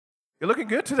You're looking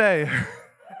good today.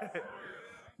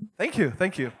 Thank you.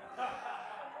 Thank you,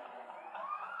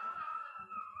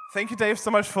 Dave, so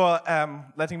much for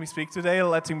letting me speak today,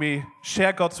 letting me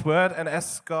share God's word. And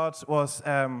as God was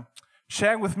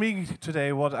sharing with me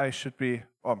today what I should be,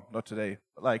 not today,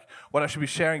 but like what I should be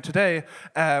sharing today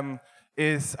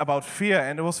is about fear.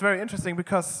 And it was very interesting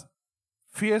because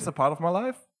fear is a part of my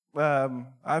life.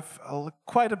 I've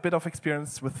quite a bit of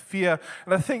experience with fear,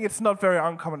 and I think it's not very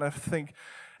uncommon. I think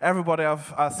everybody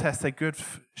of us has a good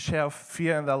share of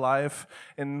fear in their life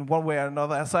in one way or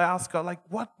another. And so I asked God, like,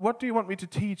 what do you want me to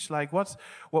teach? Like, what is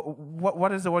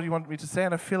it? What do you want me to say?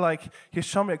 And I feel like He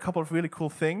showed me a couple of really cool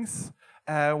things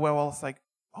where I was like,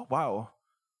 oh wow,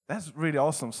 that's really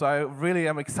awesome. So I really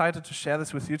am excited to share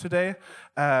this with you today.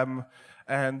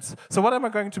 And so what am I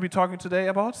going to be talking today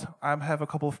about? I have a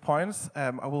couple of points.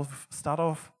 I will start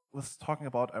off with talking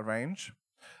about a range.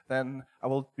 Then I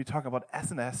will be talking about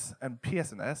SNS and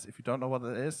PSNS. If you don't know what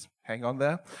it is, hang on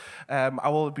there. I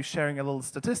will be sharing a little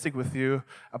statistic with you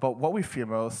about what we feel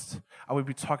most. I will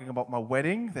be talking about my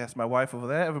wedding. There's my wife over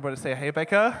there. Everybody say, hey,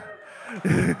 Becca.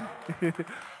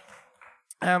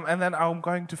 And then I'm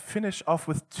going to finish off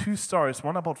with two stories.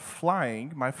 One about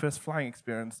flying, my first flying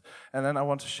experience. And then I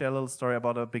want to share a little story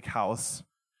about a big house.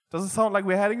 Does it sound like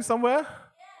we're heading somewhere?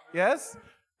 Yes?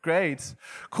 Great.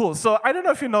 Cool. So I don't know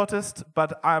if you noticed,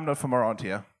 but I'm not from around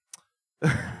here.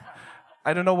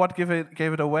 I don't know what gave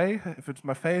it away, if it's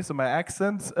my face or my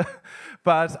accent,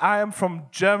 but I am from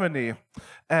Germany.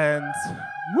 And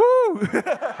woo!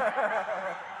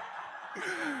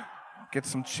 Get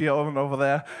some cheer over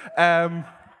there.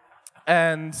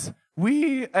 And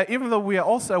we, even though we are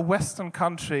also a Western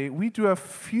country, we do a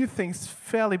few things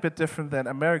fairly bit different than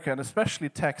America, and especially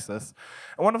Texas.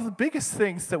 And one of the biggest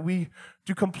things that we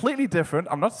do completely different,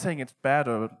 I'm not saying it's bad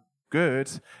or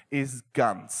good, is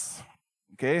guns.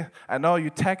 Okay? I know you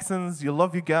Texans, you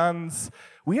love your guns.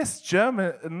 We as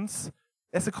Germans,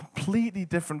 it's a completely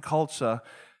different culture.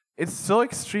 It's so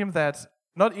extreme that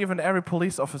not even every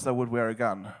police officer would wear a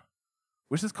gun,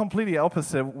 which is completely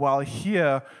opposite, while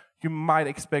here, you might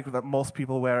expect that most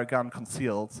people wear a gun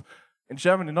concealed. In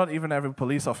Germany, not even every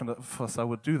police officer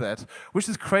would do that, which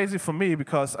is crazy for me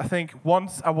because I think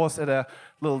once I was at a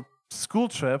little school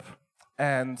trip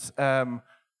and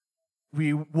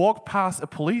we walked past a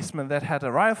policeman that had a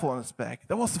rifle on his back.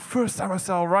 That was the first time I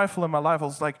saw a rifle in my life. I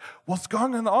was like, what's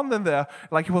going on in there?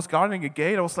 Like, he was guarding a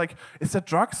gate. I was like, is there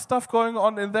drug stuff going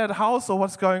on in that house or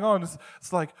what's going on?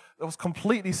 It's like, it was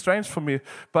completely strange for me.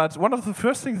 But one of the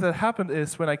first things that happened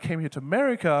is when I came here to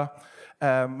America,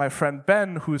 my friend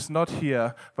Ben, who's not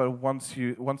here, but once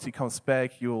he comes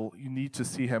back, you need to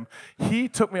see him. He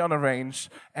took me on a range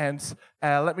and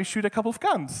let me shoot a couple of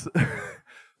guns.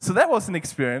 So that was an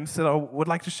experience that I would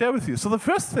like to share with you. So the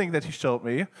first thing that he showed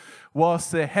me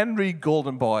was the Henry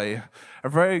Golden Boy, a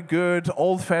very good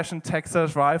old-fashioned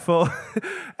Texas rifle.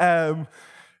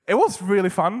 It was really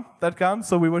fun, that gun.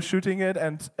 So we were shooting it,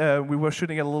 and we were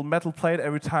shooting a little metal plate.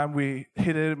 Every time we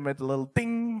hit it, it made a little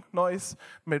ding noise.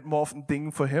 Made more of a ding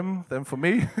for him than for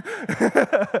me.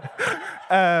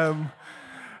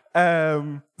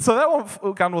 So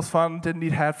that gun was fun, didn't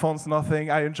need headphones,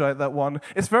 nothing. I enjoyed that one.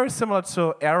 It's very similar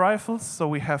to air rifles. So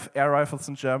we have air rifles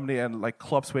in Germany and like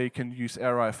clubs where you can use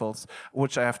air rifles,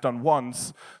 which I have done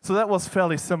once. So that was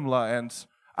fairly similar and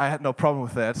I had no problem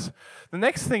with that. The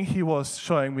next thing he was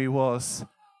showing me was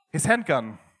his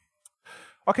handgun.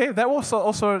 Okay, that was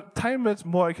also a tiny bit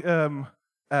more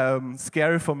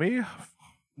scary for me.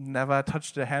 Never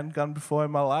touched a handgun before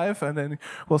in my life, and then he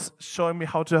was showing me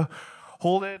how to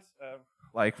hold it,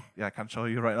 I can't show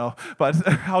you right now, but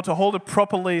how to hold it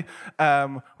properly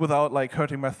without like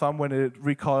hurting my thumb when it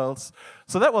recoils.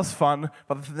 So that was fun,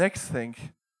 but the next thing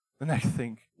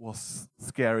was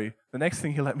scary. The next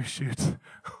thing he let me shoot.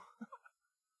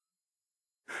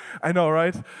 I know,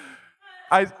 right?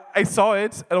 I saw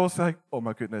it, and I was like, oh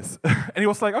my goodness. And he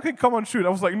was like, okay, come on, shoot. I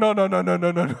was like, no.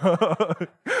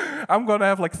 I'm going to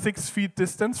have like 6 feet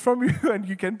distance from you, and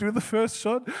you can do the first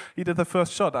shot. He did the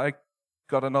first shot. I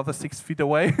got another 6 feet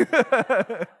away.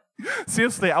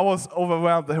 Seriously, I was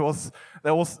overwhelmed. There was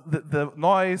the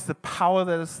noise, the power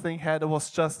that this thing had. I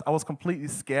was completely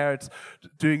scared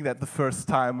doing that the first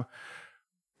time.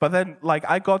 But then, like,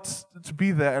 I got to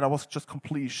be there, and I was just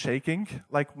completely shaking,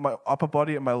 like my upper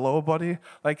body and my lower body.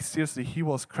 Like, seriously, he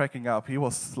was cracking up. He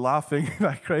was laughing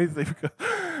like crazy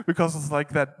because it's like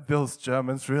that. Those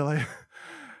Germans, really.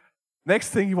 Next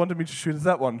thing he wanted me to shoot is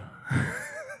that one.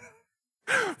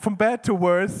 From bad to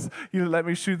worse, he let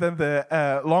me shoot then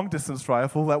the long-distance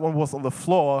rifle. That one was on the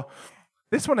floor.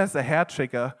 This one has a hair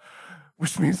trigger,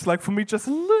 which means, like, for me, just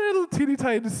a little teeny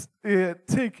tiny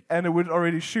tick and it would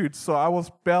already shoot. So I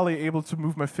was barely able to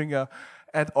move my finger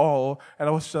at all. And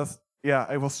I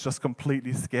was just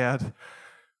completely scared.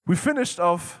 We finished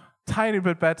off tiny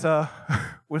bit better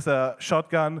with a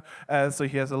shotgun. So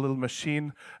he has a little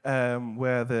machine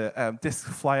where the discs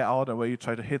fly out and where you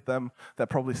try to hit them. There are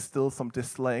probably still some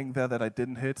discs laying there that I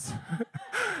didn't hit.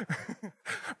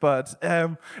 But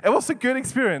it was a good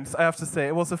experience, I have to say.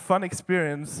 It was a fun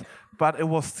experience, but it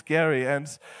was scary. And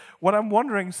what I'm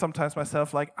wondering sometimes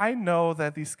myself, like, I know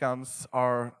that these guns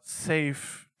are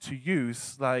safe to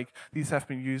use. Like, these have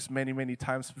been used many, many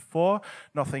times before.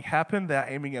 Nothing happened. They're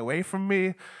aiming away from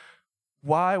me.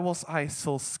 Why was I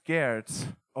so scared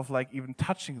of like even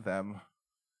touching them?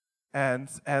 And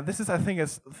this is, I think, a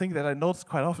thing that I notice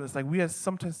quite often. It's like we are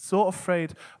sometimes so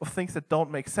afraid of things that don't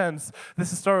make sense. This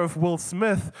is the story of Will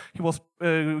Smith. He was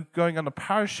going on a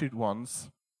parachute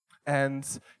once, and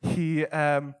he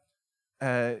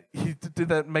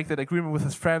did make that agreement with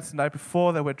his friends the night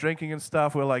before. They were drinking and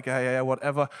stuff. We were like, yeah,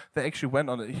 whatever. They actually went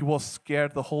on it. He was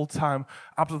scared the whole time,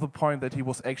 up to the point that he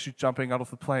was actually jumping out of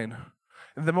the plane.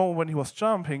 In the moment when he was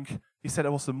jumping, he said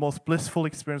it was the most blissful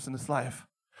experience in his life.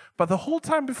 But the whole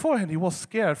time beforehand, he was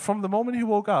scared. From the moment he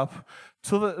woke up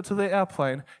to the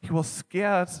airplane, he was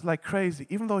scared like crazy,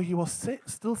 even though he was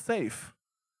still safe.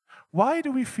 Why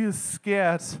do we feel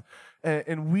scared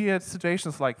in weird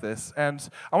situations like this? And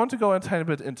I want to go a tiny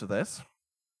bit into this.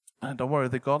 And don't worry,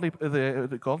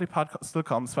 the godly part still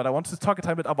comes, but I want to talk a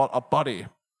tiny bit about our body,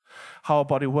 how our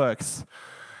body works.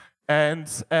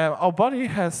 And our body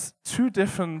has two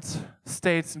different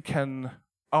states it can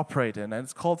operate in, and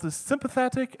it's called the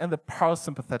sympathetic and the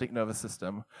parasympathetic nervous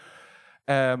system.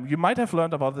 You might have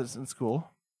learned about this in school.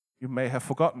 You may have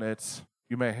forgotten it.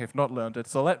 You may have not learned it.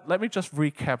 So let me just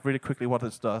recap really quickly what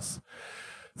this does.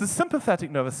 The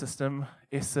sympathetic nervous system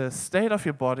is a state of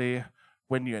your body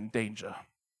when you're in danger.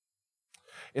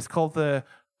 It's called the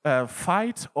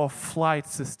fight or flight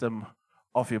system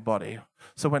of your body.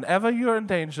 So whenever you're in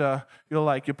danger, you're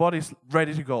like, your body's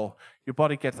ready to go. Your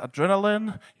body gets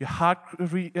adrenaline, your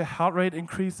heart rate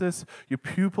increases, your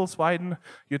pupils widen,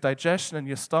 your digestion and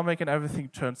your stomach and everything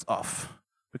turns off.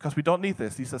 Because we don't need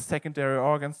this. These are secondary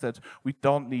organs that we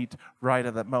don't need right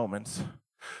at that moment.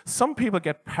 Some people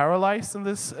get paralyzed in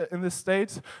this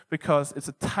state because it's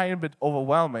a tiny bit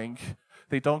overwhelming.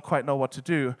 They don't quite know what to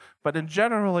do. But in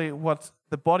generally, what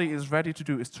the body is ready to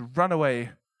do is to run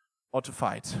away or to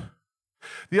fight.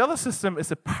 The other system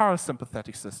is a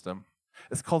parasympathetic system.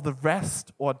 It's called the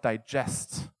rest or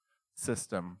digest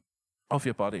system of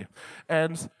your body.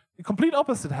 And the complete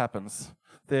opposite happens.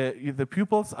 The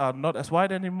pupils are not as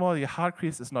wide anymore, your heart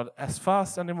rate is not as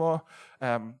fast anymore,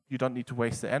 you don't need to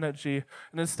waste the energy,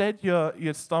 and instead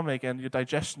your stomach and your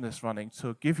digestion is running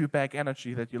to give you back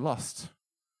energy that you lost.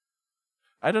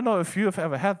 I don't know if you have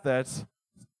ever had that,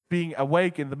 being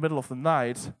awake in the middle of the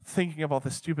night, thinking about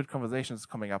the stupid conversations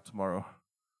coming up tomorrow.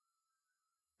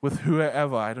 With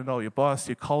whoever, I don't know, your boss,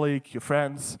 your colleague, your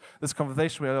friends, this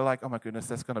conversation where you're like, oh my goodness,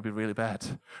 that's going to be really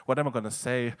bad. What am I going to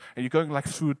say? And you're going like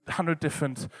through 100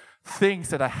 different things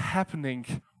that are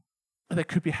happening, that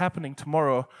could be happening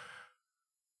tomorrow.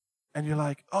 And you're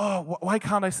like, oh, why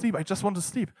can't I sleep? I just want to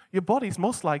sleep. Your body's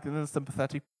most likely in a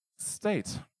sympathetic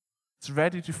state. It's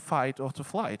ready to fight or to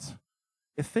flight.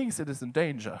 It thinks it is in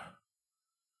danger.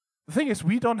 The thing is,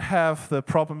 we don't have the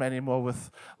problem anymore with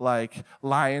like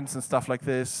lions and stuff like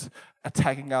this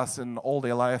attacking us in all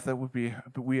their life. That would be a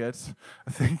bit weird,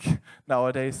 I think,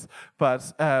 nowadays. But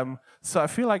so I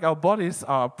feel like our bodies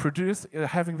are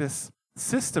having this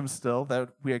system still that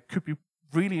we could be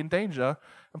really in danger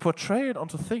and portray it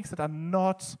onto things that are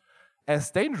not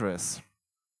as dangerous.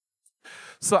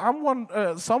 So I'm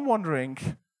wondering,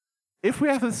 if we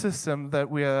have a system that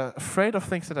we are afraid of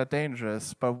things that are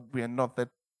dangerous, but we are not that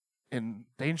in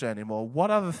danger anymore, what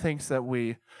are the things that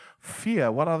we fear?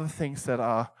 What are the things that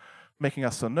are making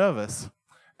us so nervous?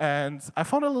 And I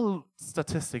found a little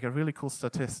statistic, a really cool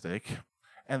statistic,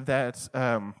 and that,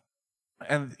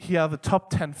 and here are the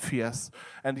top 10 fears.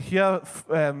 And here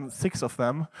are 6 of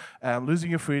them: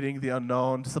 losing your freedom, the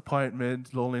unknown,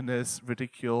 disappointment, loneliness,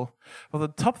 ridicule. Well, the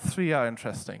top 3 are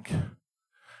interesting.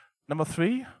 Number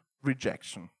 3,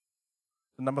 rejection.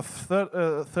 The number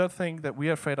third thing that we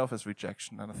are afraid of is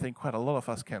rejection, and I think quite a lot of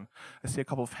us can. I see a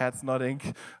couple of heads nodding.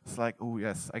 It's like, oh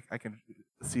yes, I can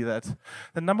see that.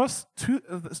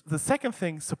 The second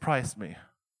thing surprised me.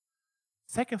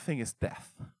 Second thing is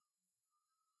death.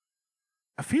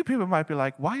 A few people might be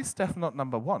like, why is death not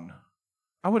number 1?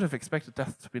 I would have expected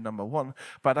death to be number 1,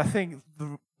 but I think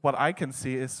what I can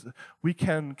see is we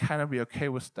can kind of be okay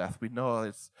with death. We know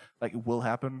it's like it will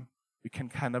happen. We can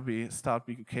kind of start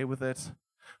being okay with it.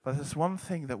 but there's one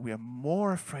thing that we are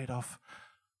more afraid of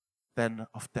than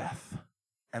of death,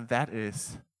 and that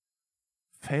is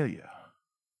failure.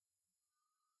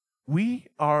 We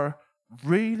are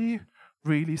really,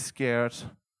 really scared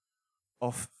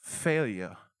of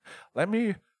failure. Let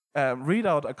me read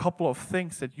out a couple of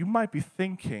things that you might be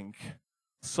thinking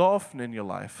so often in your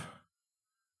life.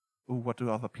 Ooh, what do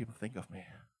other people think of me?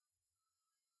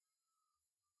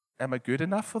 Am I good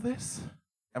enough for this?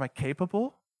 Am I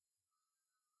capable?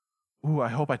 Ooh, I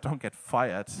hope I don't get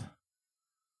fired.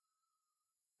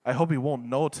 I hope he won't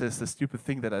notice the stupid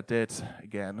thing that I did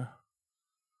again.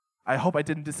 I hope I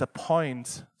didn't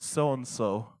disappoint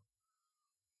so-and-so.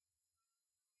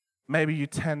 Maybe you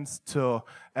tend to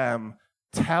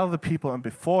tell the people in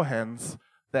beforehand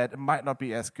that it might not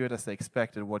be as good as they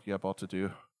expected what you're about to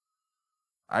do.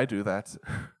 I do that.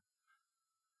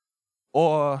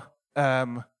 Or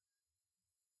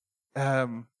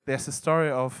there's a story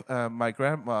of my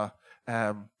grandma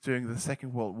during the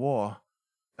Second World War.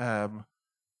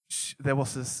 There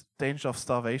was this danger of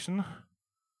starvation.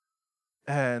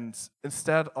 And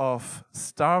instead of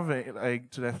starving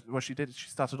to death, what she did, she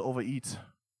started to overeat.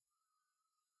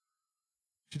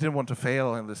 She didn't want to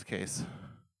fail in this case.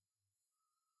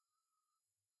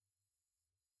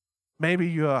 Maybe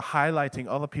you're highlighting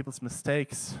other people's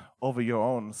mistakes over your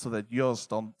own so that yours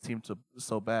don't seem to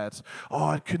so bad.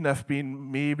 Oh, it couldn't have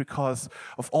been me because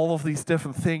of all of these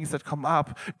different things that come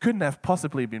up. It couldn't have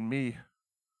possibly been me.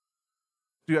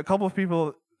 Do a couple of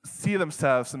people see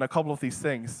themselves in a couple of these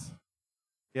things?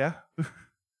 Yeah?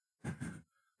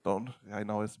 Don't. I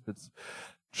know it's a bit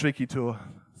tricky to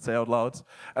say out loud.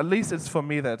 At least it's for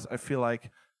me that I feel like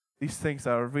these things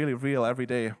are really real every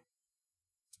day.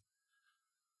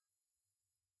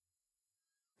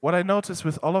 What I notice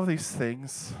with all of these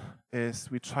things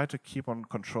is we try to keep on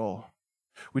control.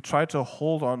 We try to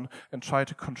hold on and try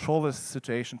to control this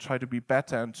situation, try to be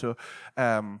better and to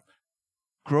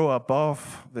grow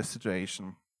above this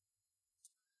situation.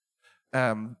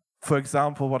 For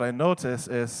example, what I notice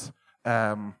is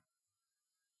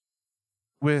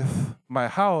with my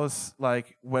house,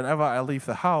 like whenever I leave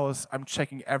the house, I'm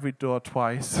checking every door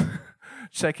twice.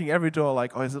 Checking every door,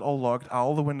 like, oh, is it all locked? Are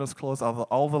all the windows closed? Are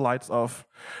all the lights off?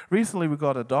 Recently, we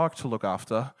got a dog to look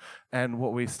after, and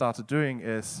what we started doing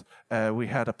is we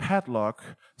had a padlock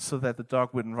so that the dog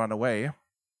wouldn't run away.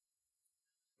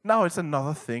 Now it's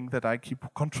another thing that I keep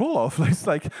control of. It's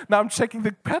like, now I'm checking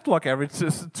the padlock every 2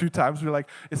 times. We're like,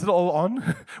 is it all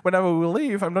on? Whenever we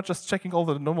leave, I'm not just checking all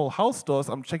the normal house doors,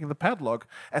 I'm checking the padlock,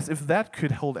 as if that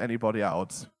could hold anybody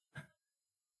out.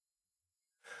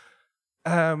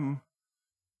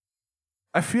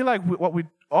 I feel like what we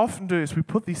often do is we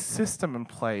put this system in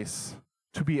place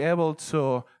to be able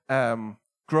to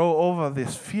grow over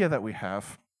this fear that we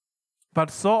have. But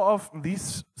so often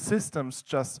these systems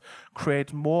just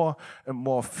create more and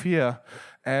more fear.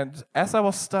 And as I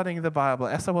was studying the Bible,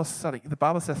 the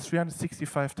Bible says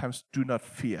 365 times, do not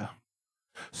fear.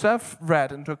 So I've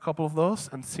read into a couple of those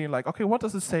and seen like, okay, what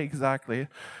does it say exactly?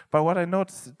 But what I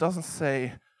noticed, it doesn't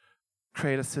say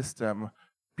create a system,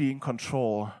 be in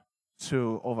control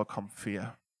to overcome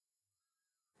fear.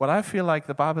 What I feel like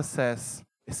the Bible says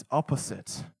is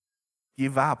opposite.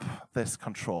 Give up this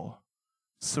control.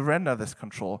 Surrender this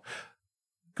control.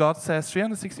 God says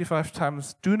 365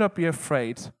 times, do not be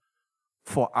afraid,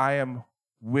 for I am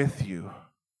with you.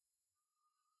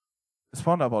 Just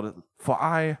wonder about it. For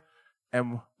I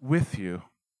am with you.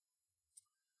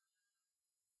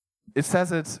 It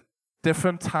says it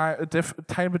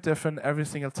tiny bit different every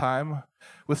single time.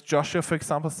 With Joshua, for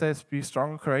example, says, be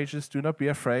strong and courageous, do not be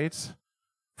afraid,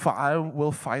 for I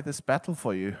will fight this battle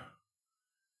for you.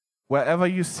 Wherever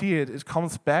you see it, it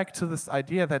comes back to this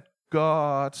idea that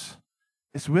God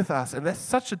is with us. And that's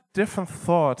such a different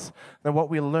thought than what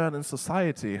we learn in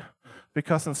society.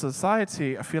 Because in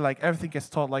society, I feel like everything gets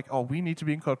taught like, oh, we need to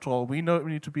be in control. We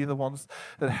need to be the ones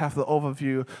that have the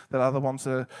overview, that are the ones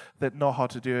that know how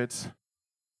to do it.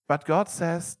 But God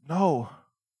says, no,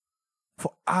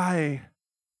 for I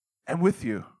am with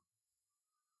you.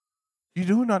 You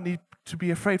do not need to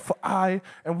be afraid, for I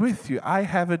am with you. I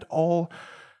have it all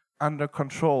under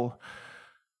control.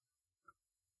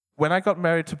 When I got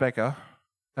married to Becca,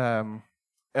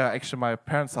 actually my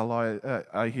parents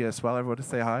are here as well. Everybody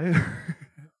say hi.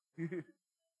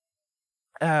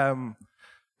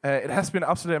 It has been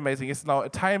absolutely amazing. It's now a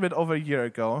tiny bit over a year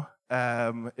ago.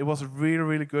 It was a really,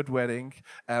 really good wedding.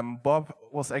 Bob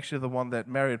was actually the one that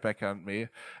married Becca and me.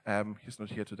 He's not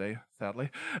here today, sadly.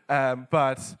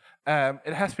 But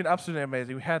it has been absolutely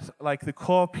amazing. We had like the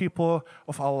core people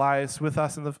of our lives with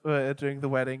us during the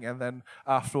wedding, and then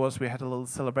afterwards we had a little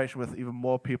celebration with even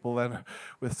more people and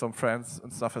with some friends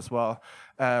and stuff as well.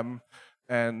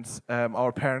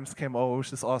 Our parents came over,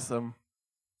 which is awesome.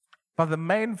 But the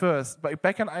main verse,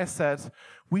 Becca and I said,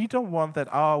 we don't want that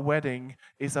our wedding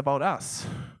is about us.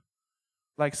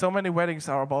 Like so many weddings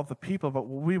are about the people, but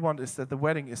what we want is that the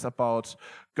wedding is about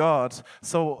God.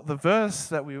 So the verse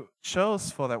that we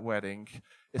chose for that wedding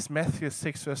is Matthew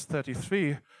 6, verse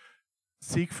 33.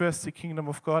 Seek first the kingdom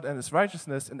of God and his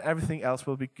righteousness, and everything else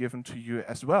will be given to you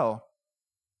as well.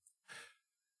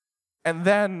 And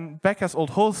then Becca's old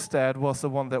host dad was the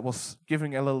one that was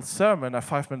giving a little sermon, a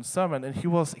 5-minute sermon, and he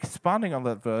was expanding on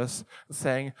that verse,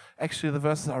 saying, actually the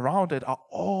verses around it are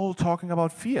all talking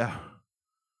about fear.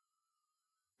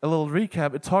 A little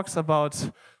recap, it talks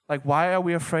about, like, why are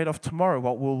we afraid of tomorrow?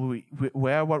 What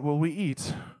will we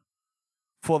eat?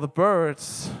 For the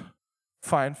birds,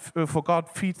 for God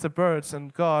feeds the birds,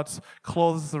 and God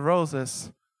clothes the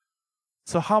roses.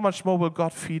 So how much more will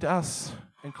God feed us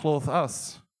and clothe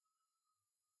us?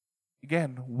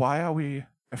 Again, why are we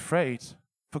afraid?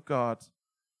 For God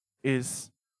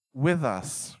is with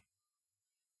us.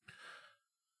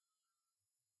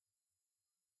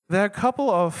 There are a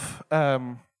couple of,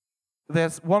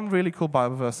 there's one really cool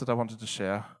Bible verse that I wanted to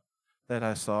share that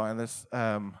I saw, and it's,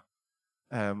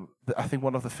 I think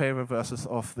one of the favorite verses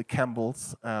of the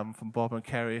Campbells from Bob and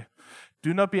Carrie.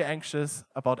 Do not be anxious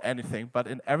about anything, but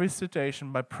in every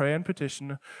situation, by prayer and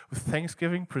petition, with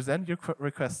thanksgiving, present your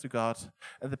requests to God,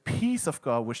 and the peace of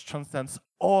God, which transcends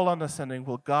all understanding,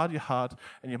 will guard your heart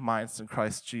and your minds in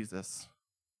Christ Jesus.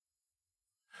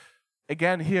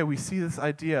 Again, here we see this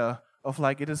idea of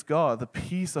like it is God, the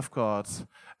peace of God,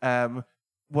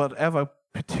 whatever,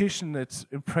 petition it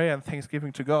in prayer and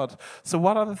thanksgiving to God. So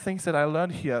what are the things that I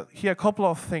learned here? Here are a couple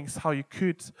of things how you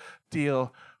could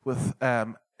deal with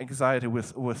anxiety,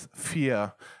 with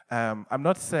fear. I'm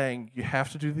not saying you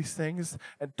have to do these things,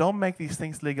 and don't make these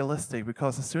things legalistic,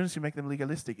 because as soon as you make them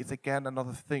legalistic, it's again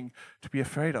another thing to be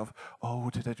afraid of. Oh,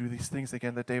 did I do these things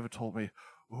again that David told me?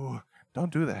 Oh,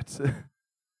 don't do that.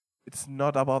 It's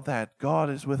not about that. God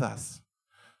is with us.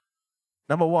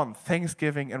 Number one,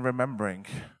 thanksgiving and remembering.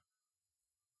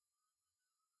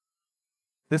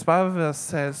 This Bible verse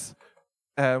says,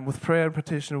 with prayer and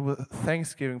petition, with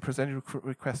thanksgiving, present your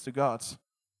request to God.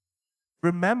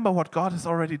 Remember what God has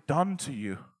already done to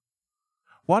you.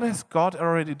 What has God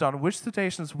already done? Which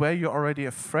situations were you already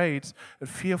afraid and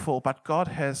fearful, but God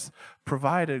has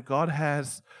provided, God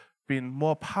has been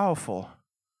more powerful.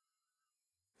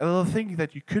 A little thing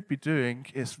that you could be doing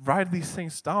is write these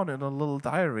things down in a little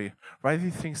diary. Write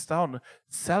these things down,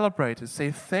 celebrate it,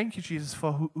 say thank you, Jesus,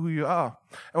 for who you are.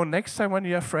 And next time when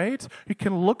you're afraid, you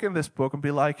can look in this book and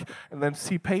be like, and then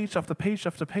see page after page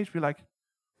after page, be like,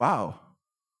 wow,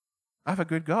 I have a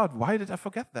good God. Why did I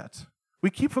forget that?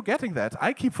 We keep forgetting that.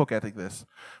 I keep forgetting this.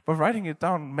 But writing it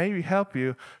down may help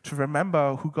you to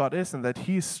remember who God is and that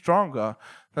He is stronger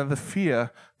than the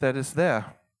fear that is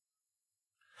there.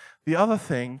 The other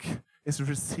thing is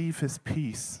receive His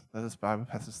peace, that this Bible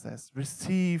passage says.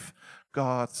 Receive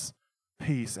God's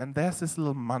peace. And there's this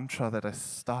little mantra that I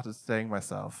started saying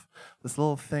myself. This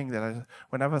little thing that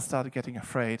whenever I started getting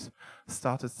afraid,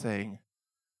 started saying,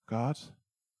 God,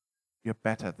 you're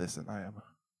better at this than I am.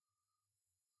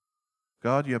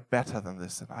 God, you're better than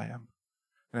this than I am.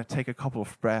 And I take a couple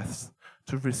of breaths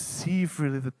to receive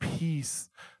really the peace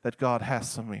that God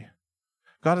has for me.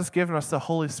 God has given us the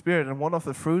Holy Spirit, and one of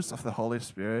the fruits of the Holy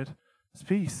Spirit is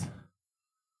peace.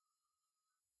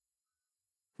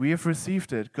 We have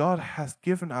received it. God has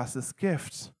given us this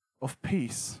gift of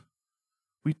peace.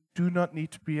 We do not need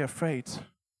to be afraid.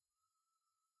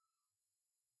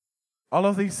 All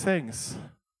of these things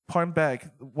point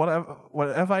back,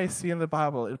 whatever I see in the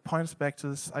Bible, it points back to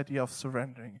this idea of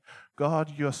surrendering.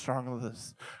 God, you're strong at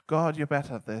this. God, you're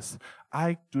better at this.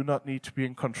 I do not need to be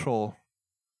in control.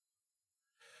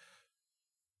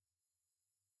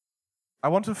 I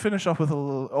want to finish off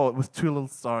with two little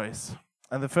stories.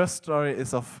 And the first story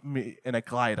is of me in a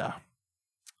glider.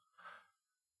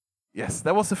 Yes,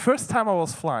 that was the first time I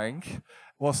was flying. It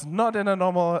was not in a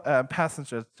normal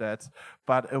passenger jet,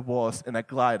 but it was in a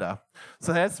glider.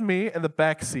 So that's me in the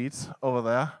back seat over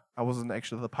there. I wasn't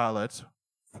actually the pilot,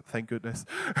 thank goodness.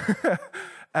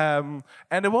 And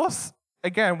it was,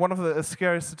 again, one of the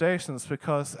scariest situations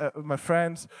because my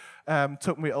friend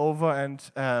took me over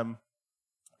and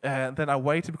then I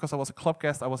waited because I was a club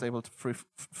guest. I was able to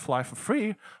fly for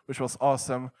free, which was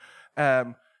awesome.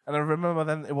 And I remember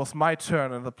then it was my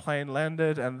turn, and the plane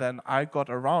landed, and then I got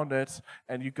around it,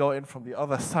 and you go in from the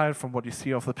other side from what you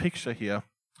see of the picture here.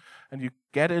 And you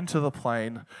get into the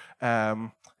plane,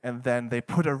 and then they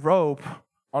put a rope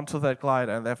onto that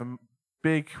glider, and they have a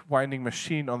big winding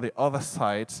machine on the other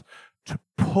side to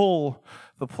pull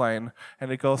the plane,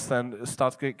 and it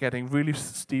starts getting really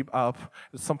steep up.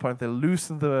 At some point, they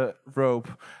loosen the rope,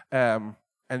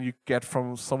 and you get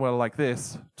from somewhere like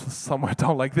this to somewhere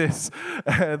down like this,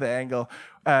 the angle.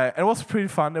 And it was pretty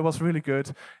fun. It was really good.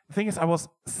 The thing is, I was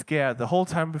scared the whole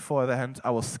time before the end.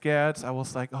 I was scared. I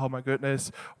was like, oh my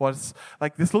goodness,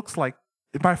 this looks like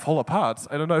it might fall apart.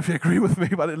 I don't know if you agree with me,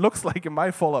 but it looks like it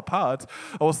might fall apart.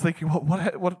 I was thinking,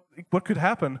 what could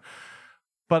happen?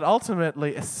 But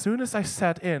ultimately, as soon as I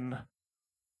sat in,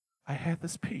 I had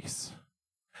this peace.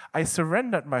 I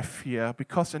surrendered my fear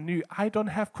because I knew I don't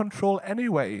have control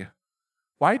anyway.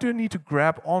 Why do I need to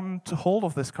grab on to hold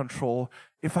of this control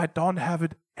if I don't have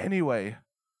it anyway?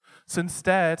 So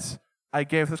instead, I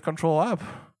gave this control up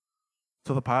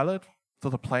to the pilot, to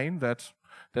the plane that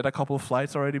did a couple of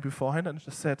flights already beforehand, and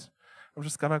just said, I'm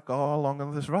just going to go along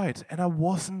on this ride. And I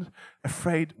wasn't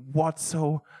afraid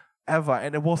whatsoever.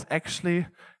 And it was actually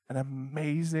an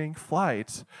amazing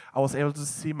flight. I was able to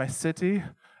see my city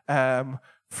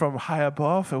from high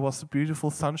above. It was beautiful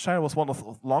sunshine. It was one of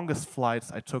the longest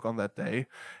flights I took on that day.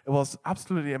 It was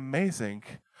absolutely amazing.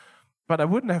 But I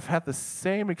wouldn't have had the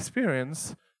same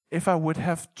experience if I would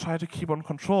have tried to keep on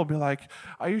control, be like,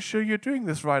 are you sure you're doing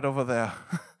this right over there?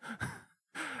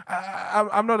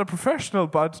 I'm not a professional,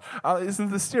 but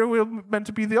isn't the steering wheel meant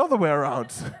to be the other way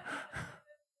around?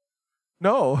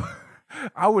 No,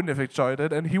 I wouldn't have enjoyed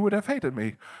it, and he would have hated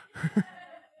me.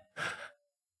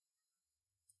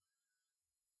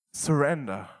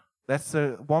 Surrender. That's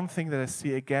the one thing that I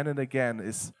see again and again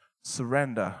is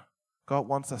surrender. God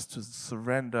wants us to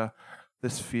surrender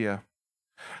this fear.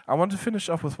 I want to finish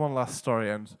up with one last story,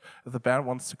 and if the band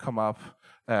wants to come up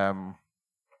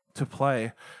to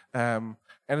play. And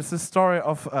it's the story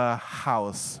of a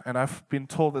house. And I've been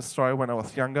told this story when I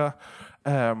was younger.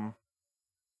 And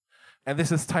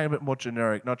this is a tiny bit more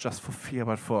generic, not just for fear,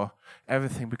 but for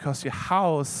everything. Because the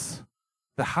house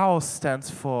stands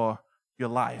for your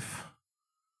life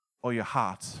or your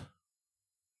heart.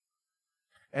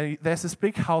 And there's this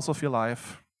big house of your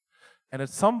life, and at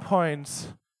some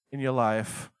point in your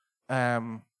life,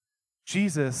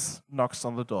 Jesus knocks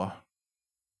on the door.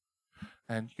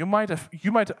 And I'm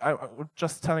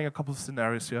just telling a couple of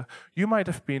scenarios here. You might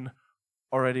have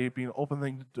already been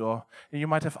opening the door, and you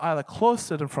might have either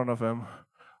closed it in front of him,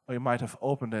 or you might have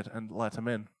opened it and let him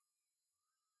in.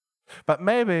 But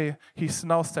maybe he's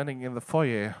now standing in the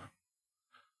foyer.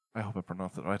 I hope I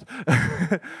pronounced it right.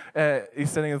 He's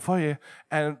standing in the foyer,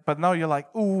 but now you're like,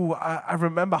 ooh, I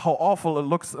remember how awful it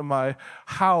looks in my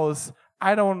house.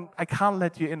 I can't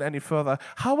let you in any further.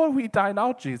 How about we dine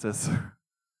out, Jesus?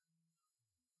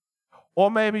 Or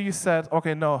maybe you said,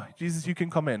 okay, no, Jesus, you can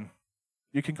come in.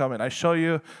 You can come in. I show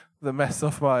you the mess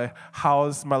of my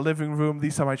house, my living room.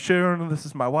 These are my children. This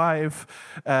is my wife.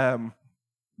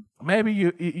 Maybe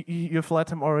you've let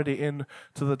him already in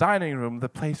to the dining room, the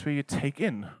place where you take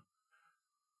in.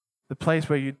 The place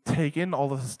where you take in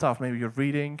all of the stuff. Maybe you're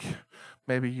reading,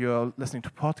 maybe you're listening to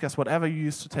podcasts, whatever you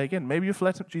used to take in. Maybe you've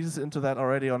let Jesus into that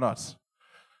already or not.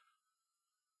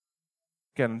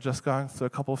 Again, just going through a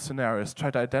couple of scenarios.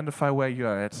 Try to identify where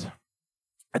you're at.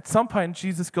 At some point,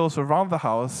 Jesus goes around the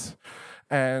house,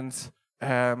 and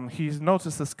he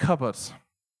notices this cupboard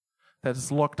that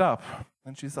is locked up.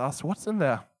 And Jesus asks, what's in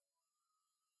there?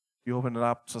 You open it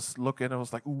up, just look at it, and it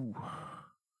was like, ooh,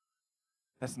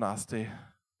 that's nasty.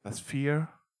 That's fear,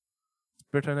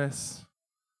 bitterness,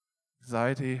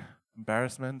 anxiety,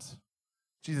 embarrassment.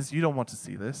 Jesus, you don't want to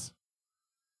see this.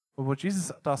 But what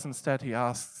Jesus does instead, he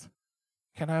asks,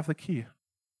 can I have the key?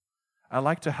 I'd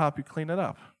like to help you clean it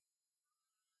up.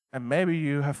 And maybe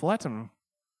you have let him.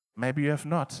 Maybe you have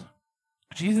not.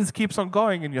 Jesus keeps on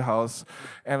going in your house,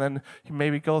 and then he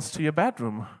maybe goes to your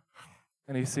bedroom,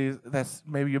 and he sees that's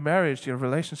maybe your marriage, your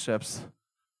relationships,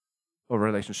 or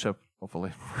relationship,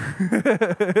 hopefully.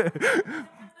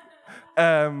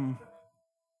 And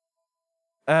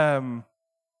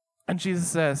Jesus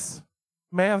says,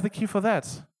 may I have the key for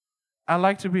that? I'd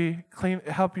like to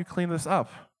help you clean this up.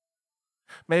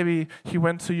 Maybe he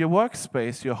went to your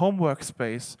workspace, your home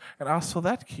workspace, and asked for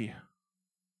that key.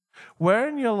 Where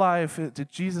in your life did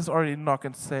Jesus already knock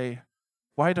and say,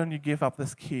 why don't you give up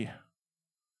this key?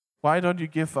 Why don't you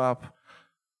give up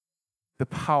the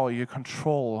power, your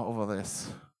control over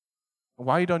this?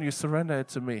 Why don't you surrender it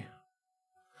to me?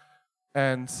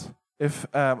 And if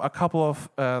a couple of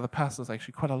the pastors,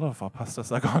 actually quite a lot of our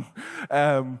pastors are gone,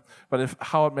 but if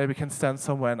Howard maybe can stand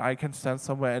somewhere and I can stand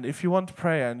somewhere, and if you want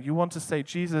prayer and you want to say,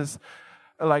 Jesus,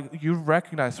 like you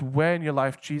recognize where in your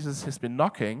life Jesus has been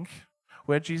knocking,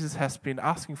 where Jesus has been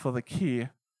asking for the key,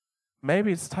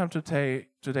 maybe it's time today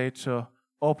to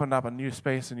open up a new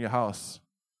space in your house.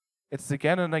 It's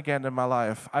again and again in my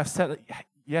life. I've said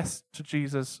yes to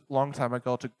Jesus a long time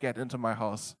ago to get into my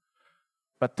house,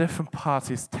 but different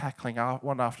parties tackling out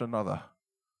one after another.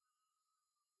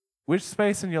 Which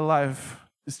space in your life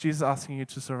is Jesus asking you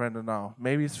to surrender now?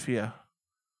 Maybe it's fear.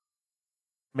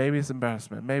 Maybe it's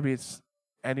embarrassment. Maybe it's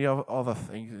any other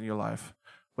things in your life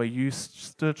where you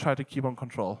still try to keep on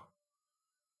control.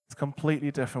 It's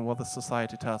completely different what the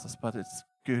society tells us, but it's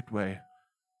a good way.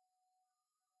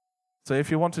 So if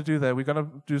you want to do that, we're going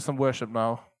to do some worship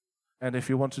now. And if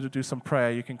you want to do some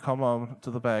prayer, you can come on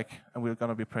to the back and we're going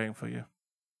to be praying for you.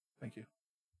 Thank you.